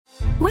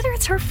Whether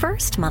it's her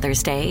first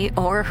Mother's Day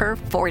or her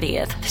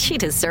 40th, she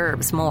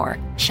deserves more.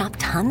 Shop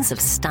tons of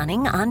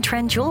stunning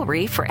on-trend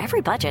jewelry for every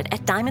budget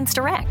at Diamonds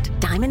Direct.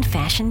 Diamond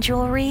fashion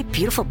jewelry,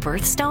 beautiful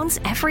birthstones,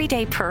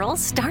 everyday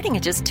pearls starting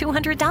at just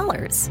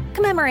 $200.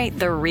 Commemorate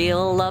the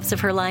real loves of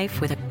her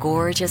life with a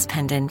gorgeous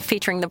pendant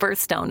featuring the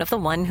birthstone of the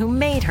one who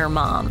made her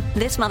mom.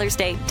 This Mother's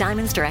Day,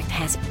 Diamonds Direct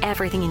has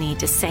everything you need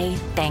to say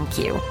thank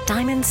you.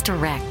 Diamonds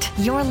Direct.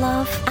 Your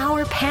love,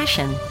 our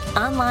passion.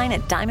 Online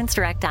at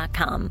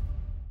diamondsdirect.com.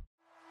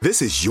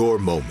 This is your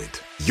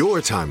moment, your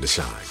time to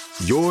shine,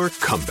 your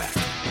comeback.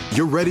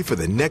 You're ready for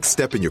the next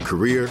step in your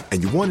career,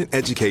 and you want an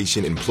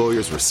education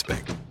employers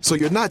respect. So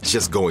you're not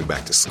just going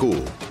back to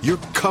school, you're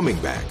coming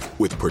back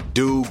with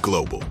Purdue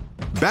Global.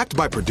 Backed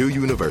by Purdue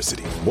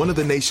University, one of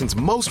the nation's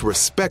most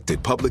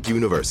respected public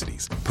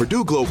universities,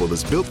 Purdue Global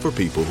is built for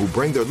people who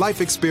bring their life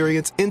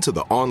experience into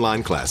the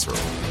online classroom.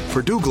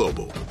 Purdue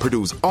Global,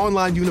 Purdue's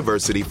online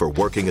university for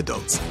working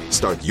adults.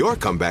 Start your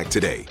comeback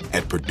today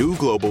at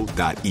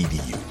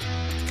purdueglobal.edu.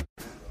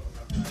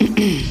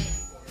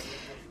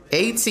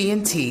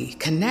 AT&T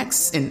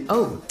connects an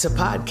ode to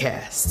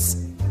podcasts.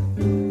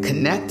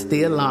 Connect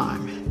the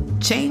alarm.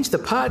 Change the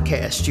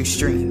podcast you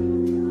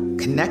stream.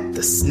 Connect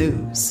the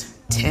snooze.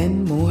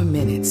 10 more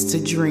minutes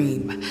to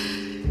dream.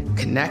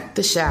 Connect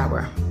the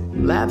shower.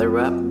 Lather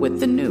up with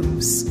the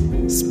news.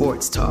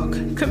 Sports talk,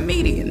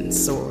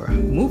 comedians, or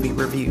movie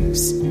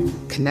reviews.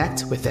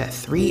 Connect with that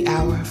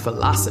 3-hour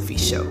philosophy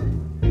show.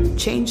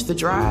 Change the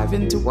drive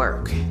into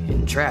work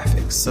in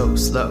traffic so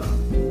slow.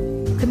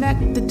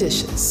 Connect the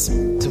dishes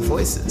to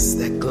voices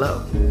that glow.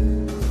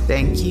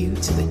 Thank you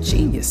to the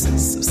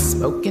geniuses of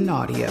spoken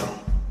audio.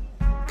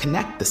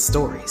 Connect the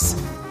stories.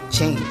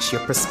 Change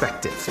your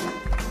perspective.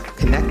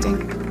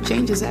 Connecting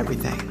changes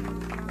everything.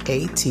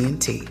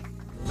 AT&T.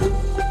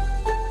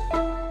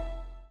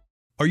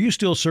 Are you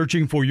still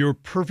searching for your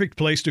perfect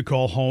place to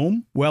call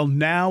home? Well,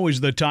 now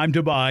is the time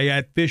to buy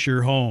at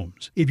Fisher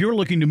Homes. If you're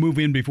looking to move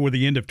in before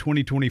the end of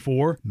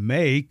 2024,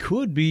 May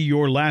could be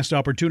your last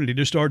opportunity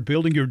to start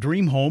building your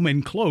dream home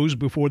and close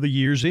before the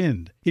year's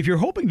end. If you're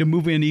hoping to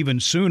move in even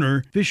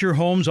sooner, Fisher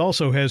Homes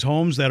also has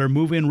homes that are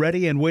move-in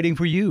ready and waiting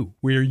for you,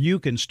 where you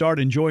can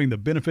start enjoying the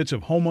benefits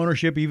of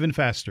homeownership even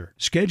faster.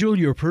 Schedule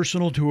your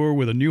personal tour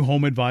with a new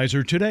home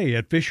advisor today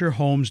at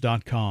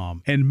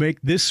FisherHomes.com and make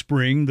this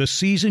spring the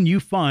season you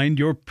find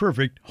your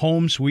perfect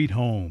home sweet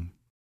home.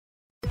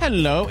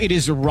 Hello, it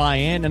is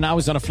Ryan, and I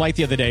was on a flight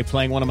the other day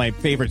playing one of my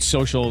favorite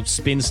social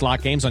spin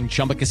slot games on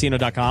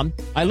ChumbaCasino.com.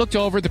 I looked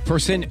over at the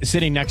person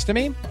sitting next to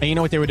me, and you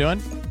know what they were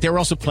doing? They were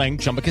also playing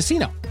Chumba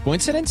Casino.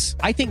 Coincidence?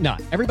 I think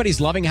not.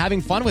 Everybody's loving having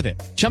fun with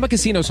it. Chumba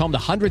Casino is home to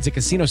hundreds of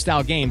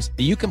casino-style games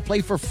that you can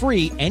play for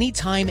free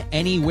anytime,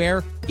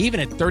 anywhere, even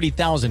at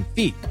 30,000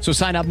 feet. So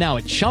sign up now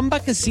at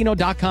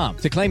ChumbaCasino.com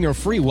to claim your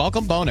free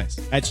welcome bonus.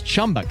 That's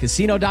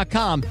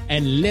ChumbaCasino.com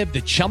and live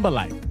the Chumba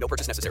life. No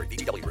purchase necessary.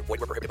 VGW. Void where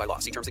prohibited by law.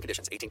 See terms and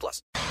conditions.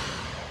 18+.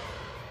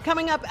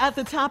 Coming up at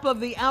the top of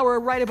the hour,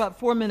 right about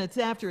 4 minutes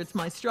after, it's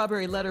my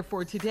strawberry letter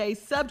for today.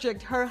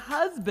 Subject, her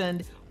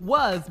husband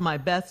was my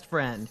best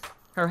friend.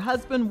 Her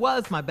husband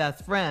was my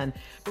best friend.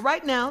 But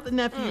right now, the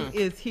nephew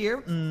is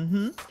here.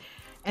 And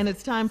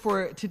it's time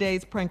for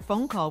today's prank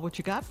phone call. What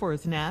you got for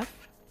us, Neff?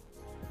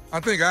 I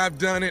think I've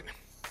done it.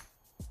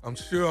 I'm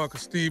sure Uncle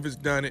Steve has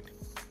done it.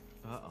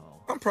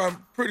 Uh-oh. I'm probably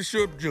pretty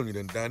sure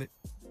Junior done it.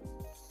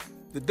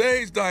 The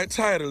day's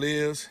title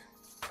is,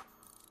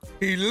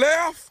 he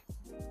left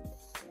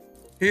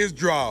his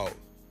drawers.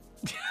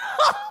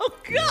 Oh,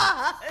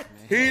 God.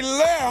 He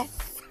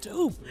left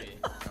Stupid.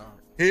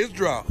 his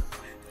drawers.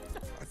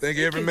 I think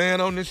every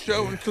man on this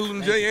show,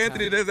 including Jay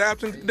Anthony that's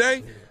absent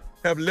today,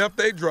 have left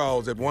their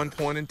drawers at one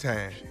point in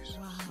time.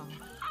 Wow.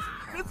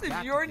 This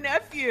is your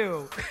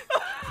nephew.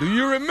 Do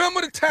you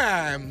remember the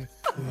time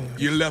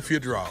you left your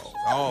drawers?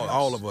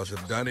 All of us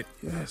have done it.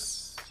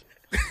 Yes.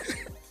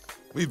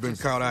 We've been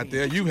caught out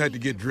there. You had to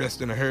get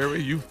dressed in a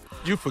hurry. You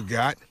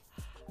forgot.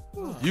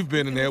 You've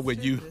been in there where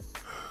you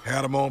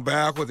had them on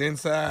backwards,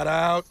 inside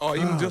out, or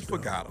even just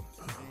forgot them.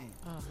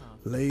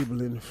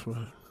 Label in the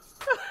front.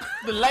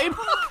 The label?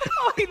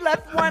 Oh, he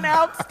left one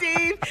out,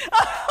 Steve.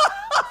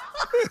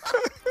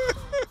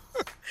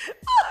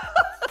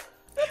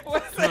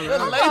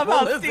 The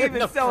label is Steve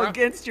is so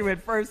against you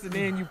at first, and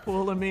then you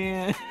pull him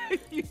in.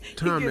 He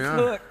gets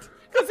hooked.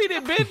 Because he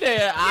done been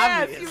there,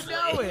 obviously.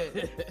 Yes, you know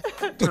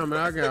it. Tommy,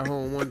 I got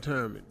home one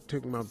time and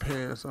took my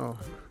pants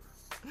off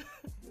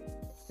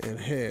and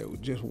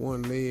had just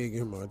one leg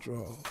in my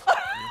drawers.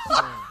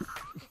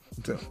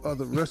 The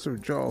rest of the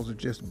drawers are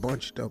just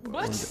bunched up.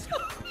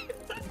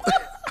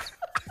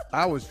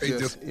 I was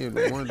just in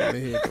one leg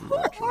in my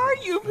drawers. Who are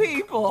you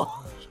people?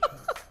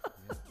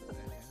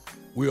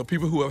 We are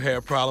people who have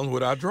had problems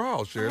with our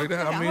drawers, Shirley. Okay,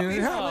 I mean,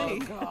 it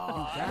happens.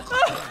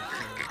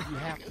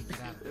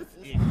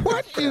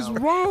 What is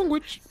wrong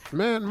with you?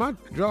 Man, my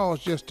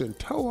drawers just done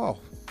tore off.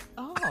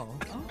 Oh.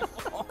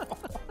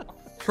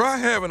 Try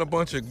having a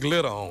bunch of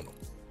glitter on them.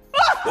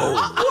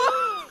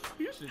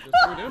 You should just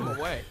throw them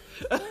away.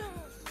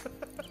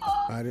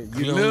 I didn't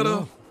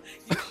Glitter.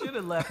 You should should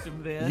have left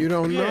him then. You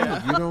don't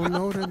know. You don't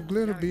know that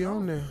glitter be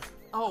on there.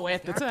 Oh,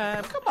 at the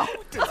time. Come on.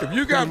 If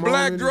you got Come on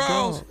black in the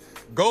draws, dog.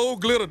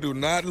 gold glitter do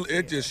not.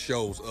 It just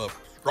shows up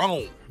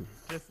strong.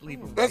 Just leave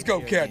him. Let's right go,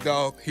 there, cat man.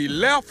 dog. He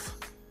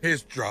left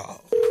his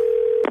draws.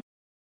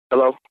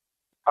 Hello?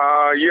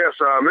 Yes,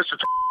 Mr.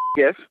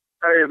 Yes.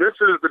 Hey, this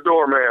is the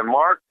doorman,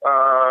 Mark,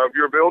 of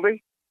your building.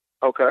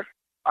 Okay.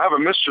 I have a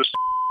Mr.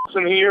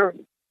 in here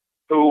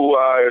who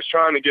is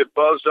trying to get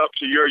buzzed up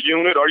to your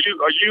unit. Are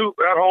you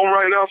at home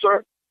right now,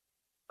 sir?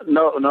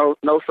 No,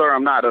 sir,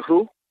 I'm not. A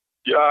who?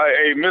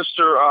 A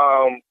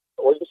Mr.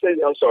 What did you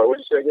say? I'm sorry. What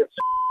did you say again?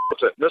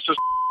 Mr.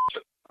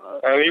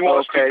 And he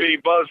wants to be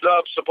buzzed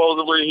up.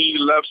 Supposedly, he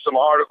left some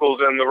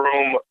articles in the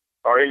room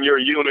or in your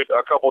unit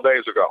a couple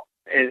days ago.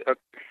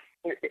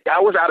 I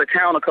was out of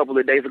town a couple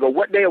of days ago.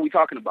 What day are we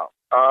talking about?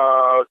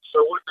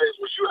 So what days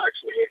was you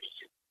actually in?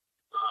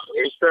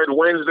 He said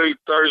Wednesday,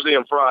 Thursday,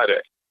 and Friday.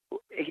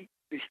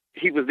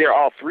 He was there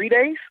all 3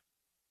 days?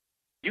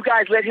 You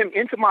guys let him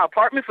into my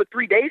apartment for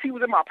 3 days? He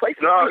was in my place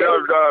for 3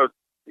 days?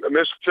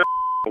 Mr.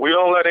 We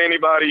don't let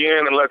anybody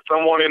in unless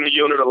someone in the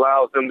unit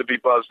allows them to be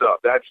buzzed up.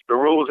 That's the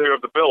rules here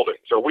of the building.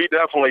 So we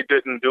definitely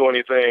didn't do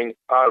anything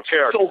out of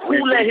character. So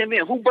who let him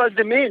in? Who buzzed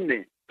him in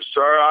then?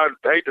 Sir, I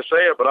hate to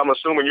say it, but I'm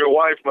assuming your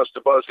wife must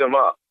have buzzed him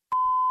up.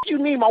 What do you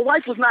mean? My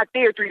wife was not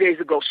there 3 days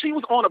ago. She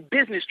was on a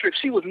business trip.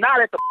 She was not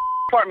at the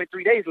apartment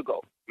 3 days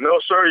ago. No,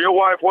 sir, your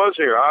wife was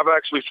here. I've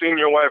actually seen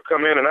your wife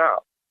come in and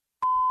out.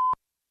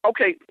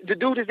 Okay, the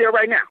dude is there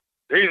right now.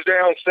 He's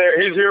downstairs.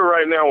 He's here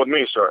right now with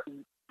me, sir.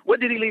 What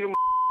did he leave in my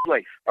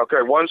place?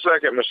 Okay, 1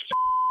 second, Mr.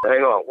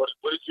 Hang on. What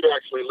did you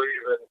actually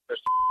leave in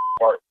Mr.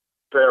 apartment?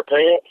 Pair of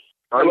pants,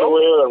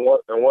 underwear, and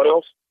what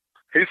else?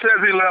 He says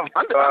he left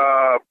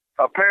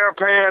a pair of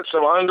pants,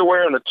 some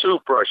underwear, and a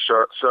toothbrush,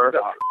 sir.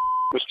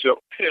 Mr.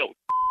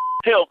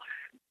 Hill,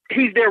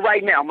 he's there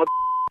right now.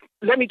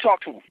 Let me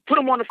talk to him. Put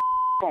him on the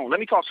phone. Let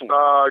me talk to him.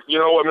 You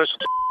know what, Mr.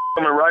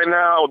 I mean, right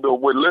now,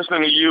 we're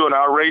listening to you, and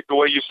I rate the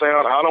way you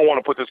sound. I don't want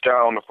to put this guy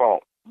on the phone.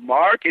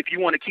 Mark, if you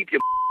want to keep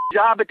your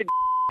job at the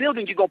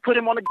building, you go put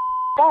him on the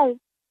phone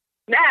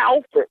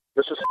now.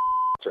 This is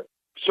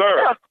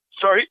sir.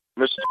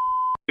 Mr.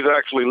 He's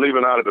actually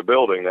leaving out of the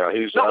building now.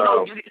 He's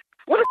no.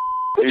 What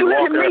would you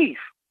let him leave?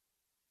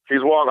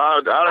 He's walking.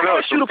 I don't know. I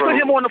asked you to put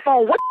him on the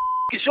phone. What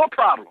is your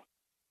problem?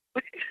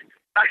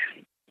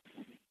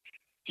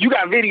 You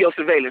got video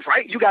surveillance,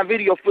 right? You got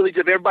video footage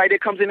of everybody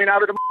that comes in and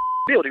out of the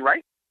building,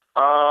 right?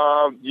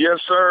 Yes,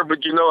 sir.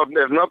 But you know,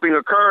 if nothing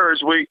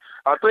occurs,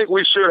 I think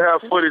we should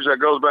have footage that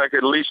goes back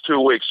at least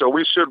 2 weeks. So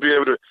we should be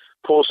able to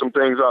pull some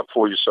things up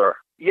for you, sir.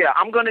 Yeah,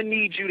 I'm gonna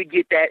need you to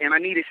get that, and I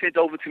need it sent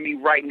over to me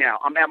right now.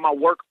 I'm at my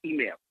work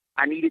email.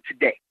 I need it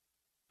today,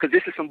 because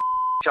this is some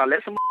y'all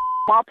let some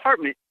my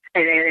apartment,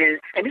 and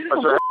this is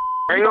some.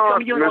 Hang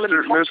on,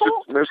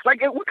 Mr.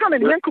 Like, what kind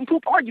of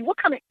nincompoop are you? What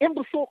kind of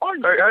imbecile are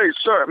you? Hey,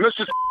 sir,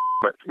 Mr.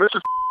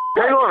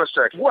 Hang on a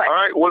second. What? All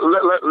right,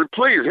 well,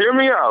 please hear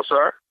me out,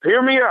 sir.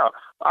 Hear me out.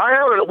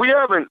 We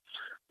haven't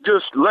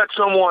just let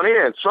someone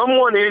in.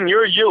 Someone in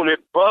your unit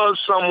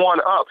buzzed someone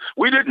up.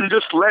 We didn't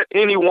just let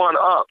anyone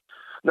up.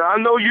 Now, I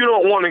know you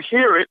don't want to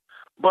hear it,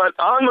 but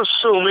I'm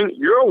assuming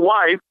your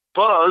wife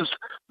buzzed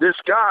this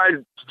guy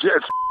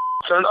just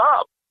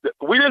up.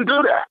 We didn't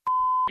do that.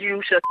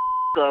 You shut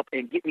up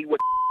and get me what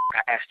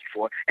I asked you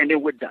for, and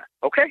then we're done,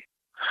 okay?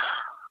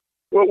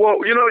 Well,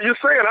 you know, you're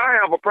saying I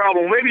have a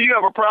problem. Maybe you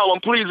have a problem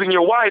pleasing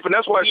your wife, and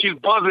that's why she's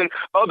buzzing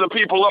other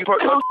people up her.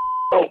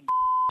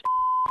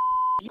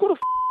 You go to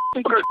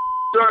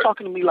you're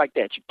talking to me like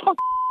that, you punk.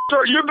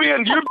 Sir, you're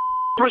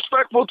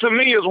respectful to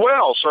me as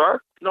well, sir.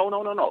 No.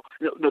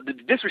 The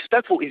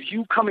disrespectful is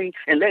you coming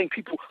and letting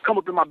people come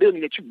up in my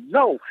building that you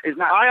know is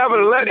not. I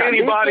haven't let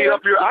anybody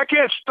up here. I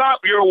can't stop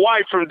your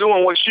wife from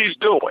doing what she's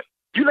doing.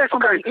 You let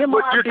somebody in my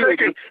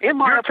building, in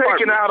my apartment. You're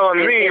taking out on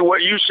me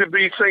what you should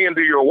be saying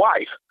to your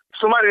wife.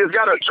 Somebody that's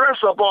got to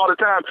dress up all the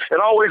time and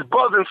always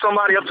buzzing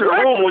somebody up to the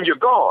room when you're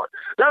gone.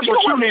 That's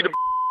what you need to be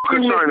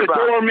concerned about.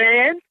 Mr.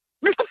 Doorman,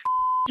 Mr.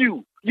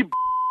 You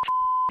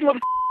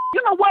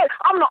know what?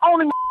 I'm the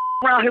only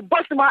around here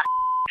busting my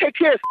take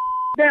care of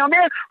down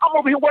there. I'm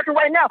over here working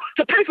right now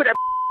to pay for that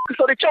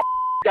so that your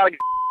got a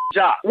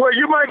job. Well,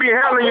 you might be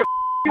handling your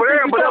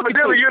there, but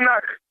evidently you're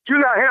not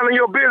handling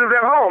your business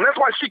at home. That's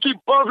why she keep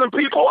buzzing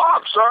people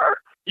up, sir.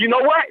 You know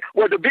what?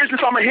 Well, the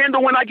business I'm gonna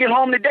handle when I get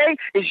home today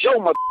is your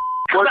mother.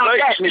 Well,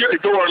 that, Mr.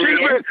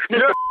 Doorman.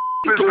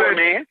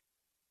 Doorman.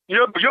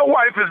 Your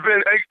wife has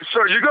been,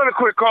 sir, you're going to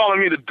quit calling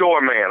me the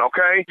doorman,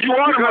 okay? You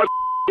are the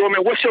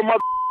doorman. What's your mother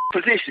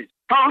position?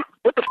 Huh?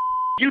 What the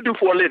you do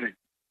for a living?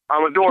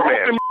 I'm a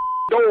doorman.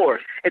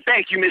 Doors. And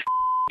thank you, Mr.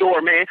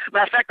 Doorman.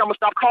 Matter of fact, I'm going to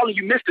stop calling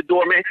you Mr.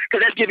 Doorman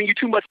because that's giving you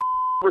too much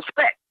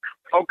respect.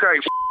 Okay.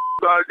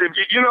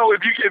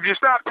 If you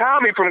stop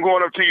Tommy from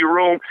going up to your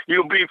room,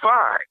 you'll be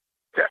fine.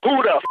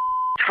 Who the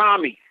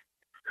Tommy?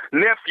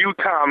 Nephew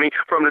Tommy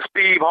from the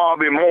Steve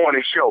Harvey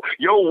Morning Show.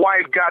 Your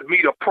wife got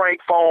me to prank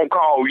phone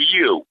call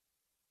you.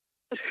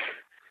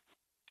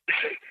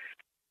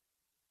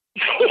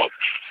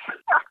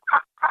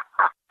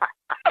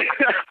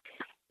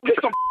 Get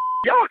some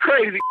Y'all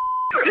crazy.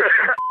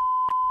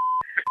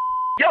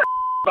 Y'all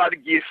about to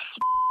get.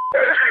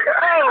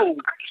 Oh,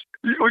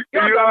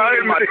 y'all got me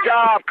in my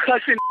job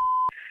cussing.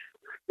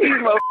 These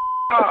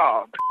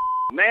motherfuckers,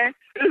 man.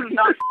 This is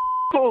not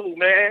cool,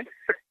 man.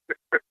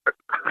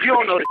 You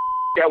don't know the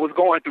that was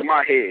going through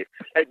my head.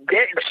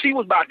 She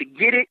was about to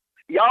get it.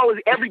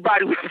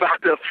 Everybody was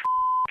about to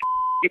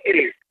get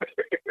it.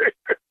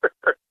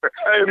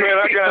 Hey, man,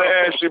 I gotta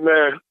ask you,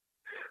 man.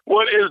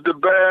 What is the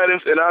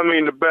baddest, and I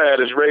mean the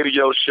baddest,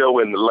 radio show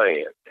in the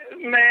land?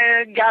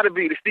 Man, gotta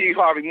be the Steve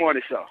Harvey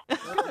Morning Show.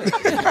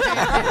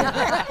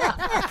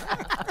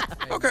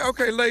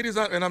 Okay, ladies,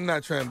 and I'm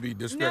not trying to be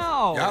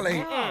disrespectful.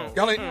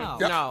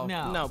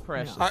 No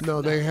pressure.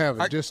 No, they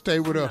haven't. Just stay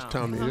with us,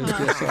 Tommy. It's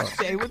just us.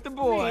 Stay with the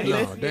boys.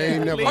 No, they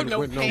ain't never went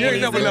You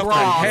ain't never left a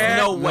hat,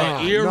 no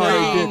way.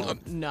 Earring, an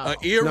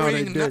earring. No,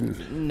 they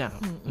didn't. No.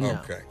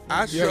 Okay.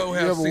 I sure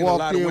have you seen ever a walked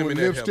lot of in women with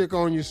that lipstick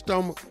on your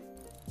stomach?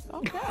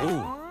 Okay.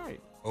 Ooh.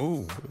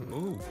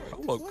 Ooh.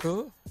 Hello,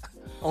 cuz.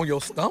 On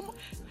your stomach?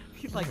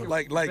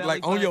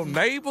 Like on your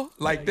neighbor?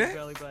 Like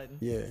that?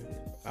 Yeah.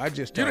 I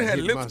just You started done had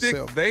hitting lipstick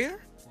myself. there?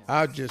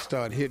 I just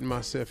started hitting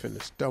myself in the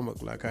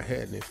stomach like I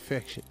had an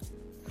infection.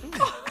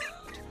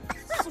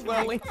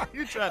 Swelling.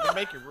 You tried to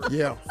make it worse.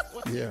 Yeah.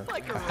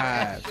 Like a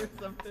hives. rash or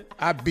something.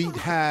 I beat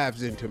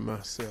hives into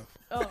myself.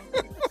 Oh.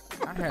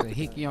 I had a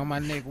hickey on my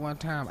neck one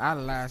time. I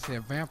lied,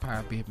 said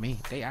vampire bit me.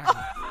 They out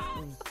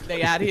here.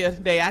 They out here.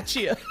 They out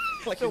here.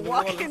 Like The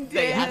Walking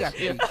They Dead. out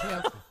here.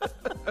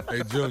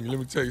 Hey, Junior, let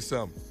me tell you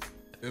something.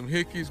 Them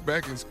hickeys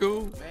back in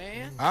school,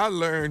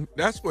 Man.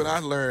 that's when I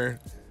learned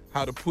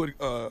how to put,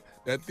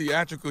 that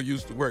theatrical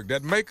used to work.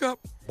 That makeup,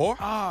 boy,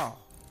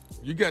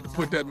 you got to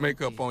put that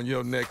makeup on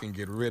your neck and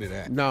get rid of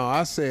that. No,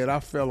 I said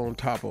I fell on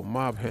top of a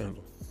mop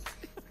handle.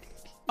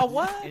 A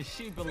what? And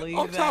she believed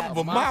On top of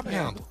a mop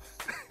handle.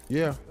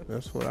 Yeah,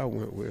 that's what I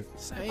went with.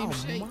 Same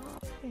shape.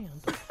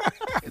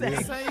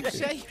 Same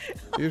shape.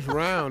 It's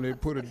round. They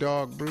put a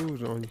dark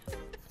bruise on you.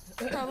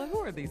 Carla, who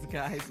are these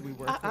guys we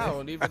work with? I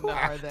don't even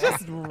know.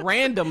 Just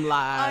random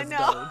lies. I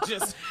know. Though.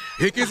 Just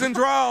Hickeys and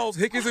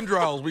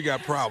draws, we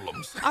got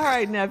problems. All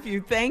right,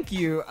 nephew, thank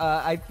you.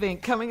 I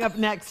think coming up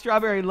next,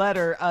 Strawberry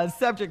Letter,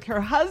 subject, her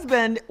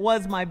husband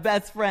was my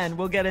best friend.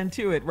 We'll get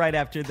into it right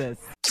after this.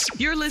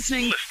 You're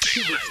listening to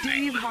the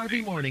Steve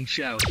Harvey Morning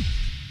Show.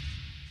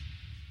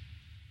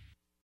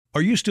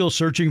 Are you still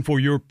searching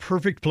for your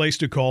perfect place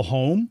to call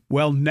home?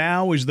 Well,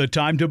 now is the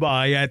time to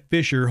buy at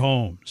Fisher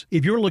Homes.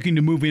 If you're looking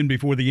to move in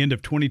before the end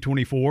of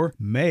 2024,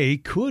 May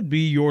could be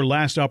your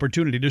last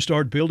opportunity to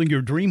start building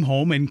your dream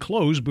home and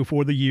close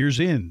before the year's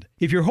end.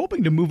 If you're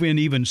hoping to move in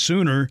even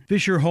sooner,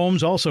 Fisher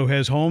Homes also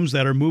has homes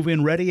that are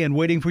move-in ready and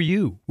waiting for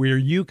you, where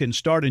you can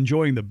start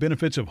enjoying the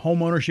benefits of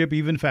homeownership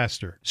even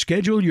faster.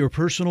 Schedule your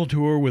personal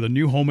tour with a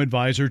new home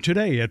advisor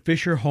today at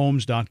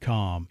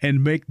FisherHomes.com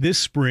and make this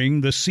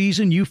spring the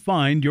season you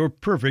find your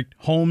perfect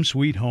home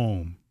sweet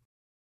home.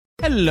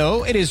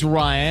 Hello, it is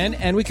Ryan,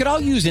 and we could all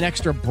use an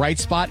extra bright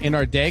spot in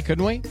our day,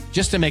 couldn't we?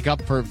 Just to make up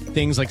for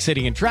things like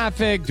sitting in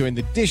traffic, doing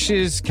the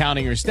dishes,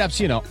 counting your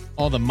steps,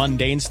 all the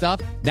mundane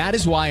stuff. That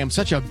is why I'm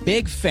such a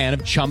big fan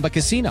of Chumba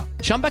Casino.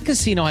 Chumba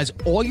Casino has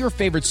all your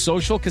favorite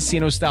social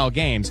casino-style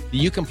games that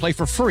you can play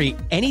for free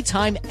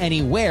anytime,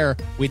 anywhere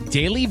with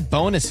daily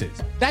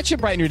bonuses. That should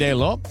brighten your day a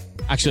little.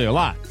 Actually, a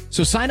lot.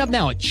 So sign up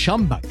now at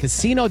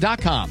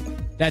ChumbaCasino.com.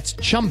 That's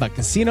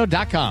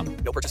ChumbaCasino.com.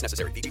 No purchase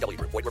necessary. VGW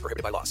Group. Void where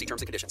prohibited by law. See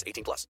terms and conditions.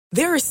 18+.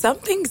 There are some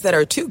things that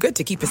are too good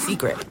to keep a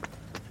secret.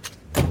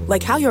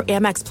 Like how your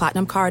Amex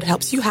Platinum card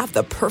helps you have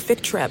the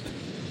perfect trip.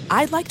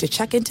 I'd like to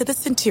check into the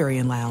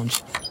Centurion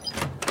Lounge.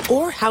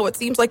 Or how it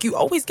seems like you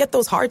always get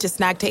those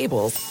hard-to-snag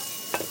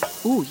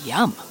tables. Ooh,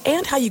 yum.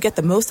 And how you get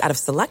the most out of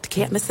select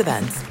can't-miss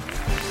events.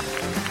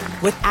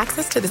 With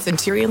access to the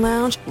Centurion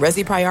Lounge,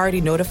 Resi Priority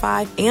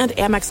Notify, and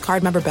Amex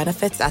card member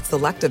benefits at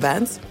select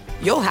events,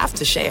 you'll have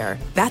to share.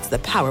 That's the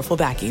powerful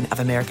backing of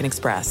American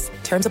Express.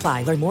 Terms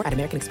apply. Learn more at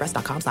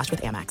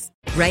americanexpress.com/withAmex.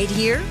 Right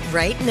here,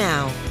 right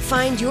now.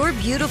 Find your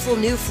beautiful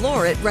new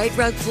floor at Right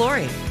Rug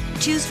Flooring.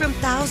 Choose from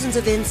thousands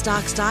of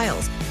in-stock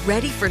styles,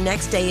 ready for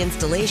next day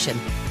installation,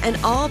 and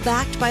all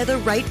backed by the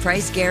right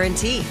price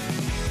guarantee.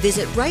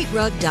 Visit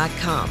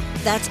rightrug.com.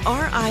 That's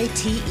RITERUG.com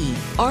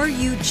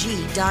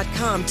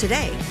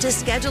today to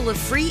schedule a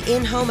free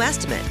in-home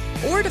estimate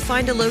or to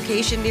find a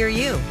location near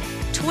you.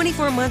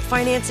 24-month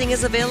financing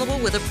is available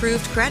with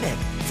approved credit.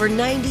 For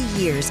 90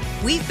 years,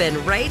 we've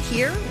been right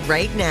here,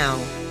 right now.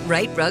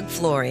 Right Rug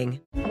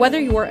Flooring. Whether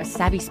you're a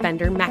savvy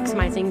spender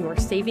maximizing your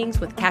savings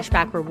with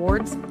cashback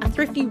rewards, a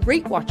thrifty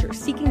rate watcher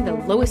seeking the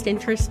lowest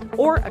interest,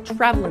 or a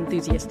travel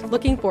enthusiast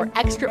looking for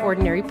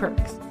extraordinary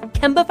perks,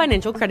 Kemba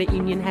Financial Credit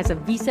Union has a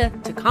visa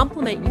to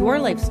complement your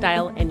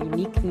lifestyle and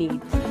unique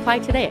needs. Apply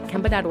today at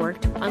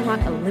Kemba.org to unlock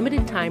a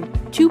limited time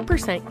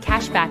 2%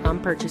 cash back on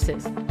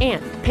purchases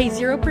and pay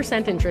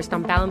 0% interest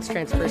on balance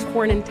transfers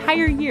for an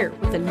entire year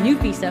with a new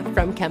visa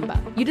from Kemba.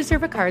 You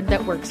deserve a card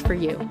that works for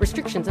you.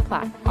 Restrictions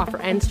apply. Offer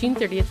ends June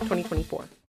 30th, 2024.